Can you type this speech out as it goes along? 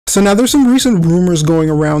So now there's some recent rumors going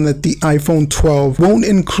around that the iPhone 12 won't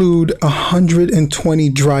include 120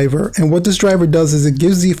 driver. And what this driver does is it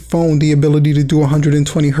gives the phone the ability to do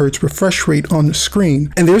 120 hertz refresh rate on the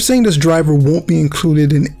screen. And they're saying this driver won't be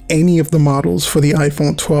included in any of the models for the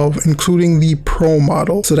iPhone 12, including the Pro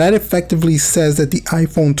model. So that effectively says that the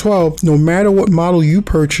iPhone 12, no matter what model you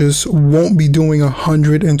purchase, won't be doing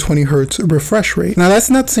 120 hertz refresh rate. Now that's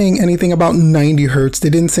not saying anything about 90 hertz. They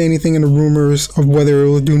didn't say anything in the rumors of whether it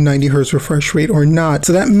will do 90 hertz refresh rate or not.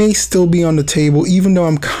 So that may still be on the table, even though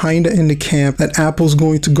I'm kind of in the camp that Apple's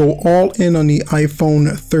going to go all in on the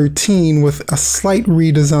iPhone 13 with a slight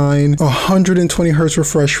redesign, 120 hertz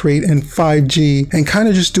refresh rate and 5G, and kind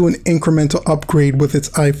of just do an incremental upgrade with its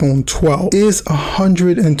iPhone 12. Is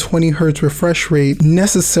 120 hertz refresh rate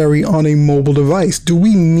necessary on a mobile device? Do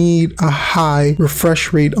we need a high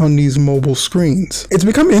refresh rate on these mobile screens? It's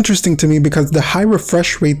become interesting to me because the high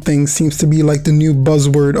refresh rate thing seems to be like the new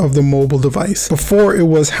buzzword of the mobile device. Before it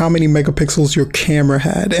was how many megapixels your camera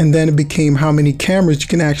had, and then it became how many cameras you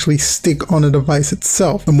can actually stick on a device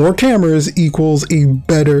itself. The more cameras equals a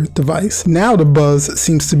better device. Now the buzz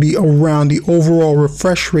seems to be around the overall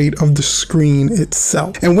refresh rate of the screen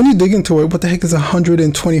itself. And when you dig into it, what the heck is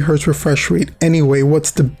 120 hertz refresh rate anyway?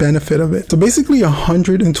 What's the benefit of it? So basically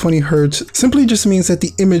 120 hertz simply just means that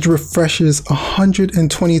the image refreshes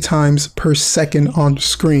 120 times per second on the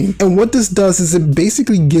screen. And what this does is it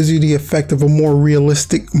basically gives you the effect of a more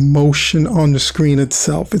realistic motion on the screen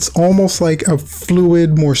itself. It's almost like a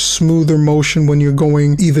fluid, more smoother motion when you're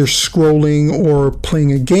going either scrolling or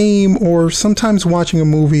playing a game, or sometimes watching a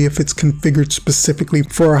movie if it's configured specifically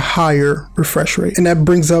for a higher refresh rate. And that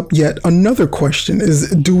brings up yet another question,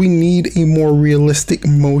 is do we need a more realistic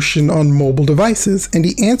motion on mobile devices? And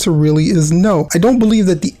the answer really is no. I don't believe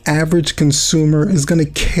that the average consumer is going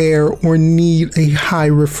to care or need a high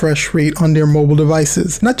refresh rate on their mobile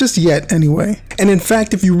devices. Not just yet anyway. And in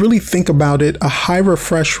fact, if you really think about it, a high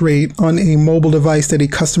refresh rate on a mobile device that a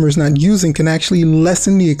customer is not using can actually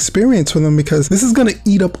lessen the experience for them, because this is going to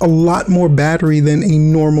eat up a lot more battery than a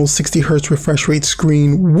normal 60 hertz refresh rate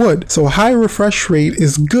screen would. So a high refresh rate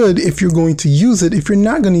is good if you're going to use it. If you're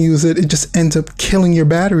not going to use it, it just ends up killing your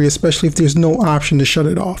battery, especially if there's no option to shut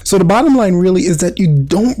it off. So the bottom line really is that you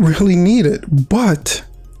don't really need it, but,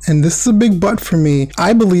 and this is a big but for me,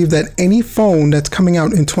 I believe that any phone that's coming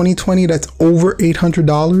out in 2020 that's over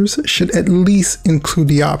 $800 should at least include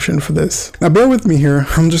the option for this. Now bear with me here,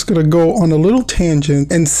 I'm just gonna go on a little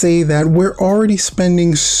tangent and say that we're already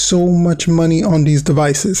spending so much money on these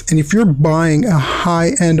devices. And if you're buying a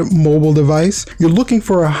high-end mobile device, you're looking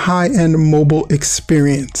for a high-end mobile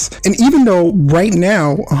experience. And even though right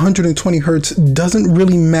now 120 hertz doesn't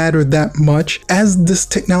really matter that much, as this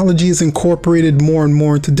technology is incorporated more and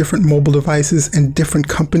more into different mobile devices and different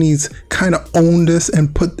companies kind of own this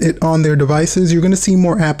and put it on their devices, you're going to see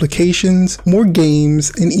more applications, more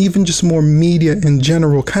games, and even just more media in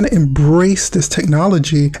general kind of embrace this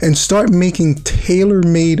technology and start making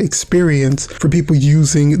tailor-made experience for people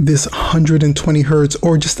using this 120 hertz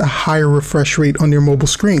or just a higher refresh rate on their mobile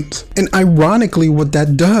screens. And ironically, what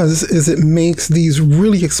that does is it makes these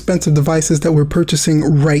really expensive devices that we're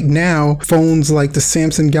purchasing right now, phones like the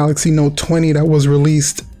Samsung Galaxy Note 20 that was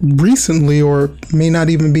released recently or may not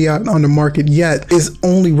even be out on the market yet, is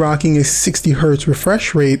only rocking a 60 hertz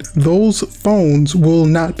refresh rate. Those phones will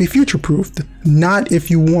not be future-proofed. Not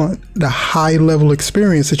if you want the high level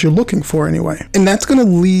experience that you're looking for anyway. And that's going to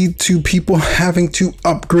lead to people having to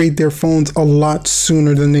upgrade their phones a lot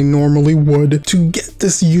sooner than they normally would to get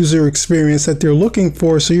this user experience that they're looking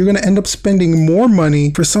for. So you're going to end up spending more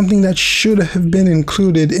money for something that should have been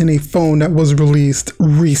included in a phone that was released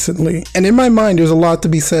recently. And in my mind, there's a lot to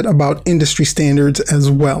be said about industry standards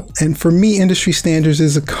as well. And for me, industry standards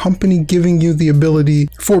is a company giving you the ability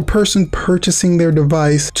for a person purchasing their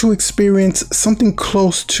device to experience something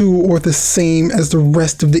close to or the same as the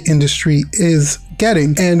rest of the industry is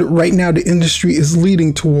getting. And right now the industry is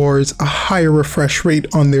leading towards a higher refresh rate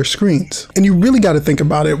on their screens. And you really got to think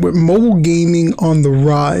about it, with mobile gaming on the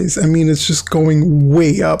rise, I mean, it's just going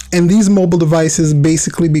way up. And these mobile devices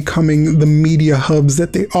basically becoming the media hubs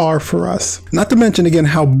that they are for us. Not to mention again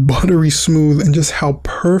how buttery smooth and just how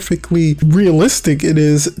perfectly realistic it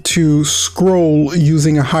is to scroll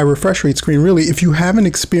using a high refresh rate screen. Really, if you haven't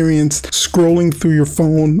experienced scrolling through your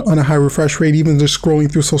phone on a high refresh rate, even just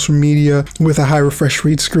scrolling through social media with a high refresh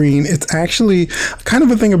rate screen, it's actually kind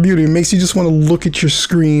of a thing of beauty. It makes you just want to look at your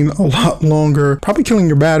screen a lot longer, probably killing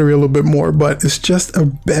your battery a little bit more, but it's just a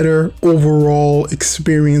better overall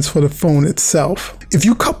experience for the phone itself. If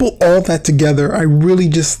you couple all that together, I really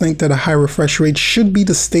just think that a high refresh rate should be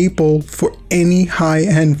the staple for any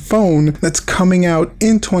high-end phone that's coming out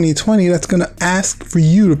in 2020 that's going to ask for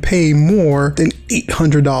you to pay more than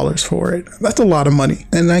 $800 for it. That's a lot of money.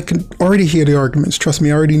 And I can already hear the arguments. Trust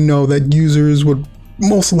me, I already know that users would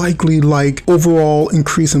most likely like overall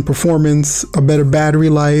increase in performance, a better battery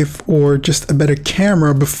life, or just a better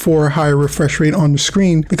camera before a higher refresh rate on the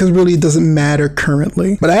screen, because really it doesn't matter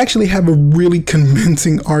currently. But I actually have a really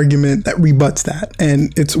convincing argument that rebuts that,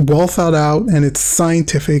 and it's well thought out and it's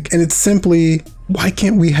scientific, and it's simply, why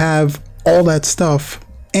can't we have all that stuff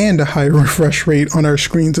and a higher refresh rate on our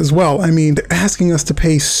screens as well? I mean, they're asking us to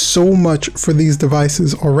pay so much for these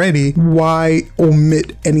devices already. Why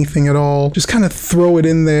omit anything at all? Just kind of throw it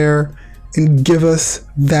in there and give us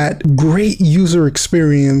that great user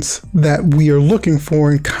experience that we are looking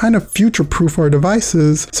for, and kind of future-proof our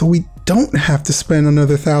devices so we don't have to spend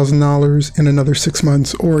another $1,000 in another 6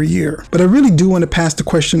 months or a year. But I really do want to pass the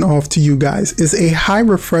question off to you guys. Is a high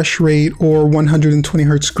refresh rate or 120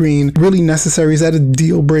 hertz screen really necessary? Is that a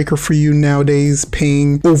deal breaker for you nowadays,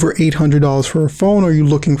 paying over $800 for a phone? Are you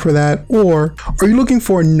looking for that? Or are you looking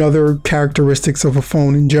for another characteristics of a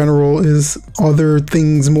phone in general? Is other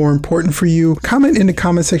things more important for you? Comment in the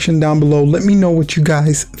comment section down below. Let me know what you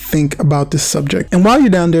guys think about this subject. And while you're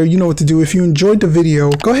down there, you know what to do. If you enjoyed the video,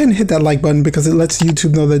 go ahead and hit that like button, because it lets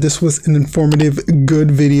YouTube know that this was an informative, good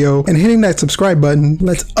video, and hitting that subscribe button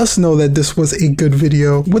lets us know that this was a good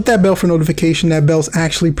video. With that bell for notification, that bell's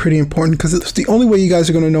actually pretty important, because it's the only way you guys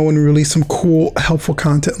are going to know when we release some cool, helpful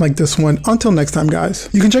content like this one. Until next time, guys,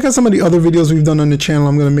 you can check out some of the other videos we've done on the channel.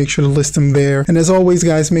 I'm going to make sure to list them there. And as always,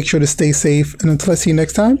 guys, make sure to stay safe, and until I see you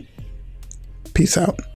next time, peace out.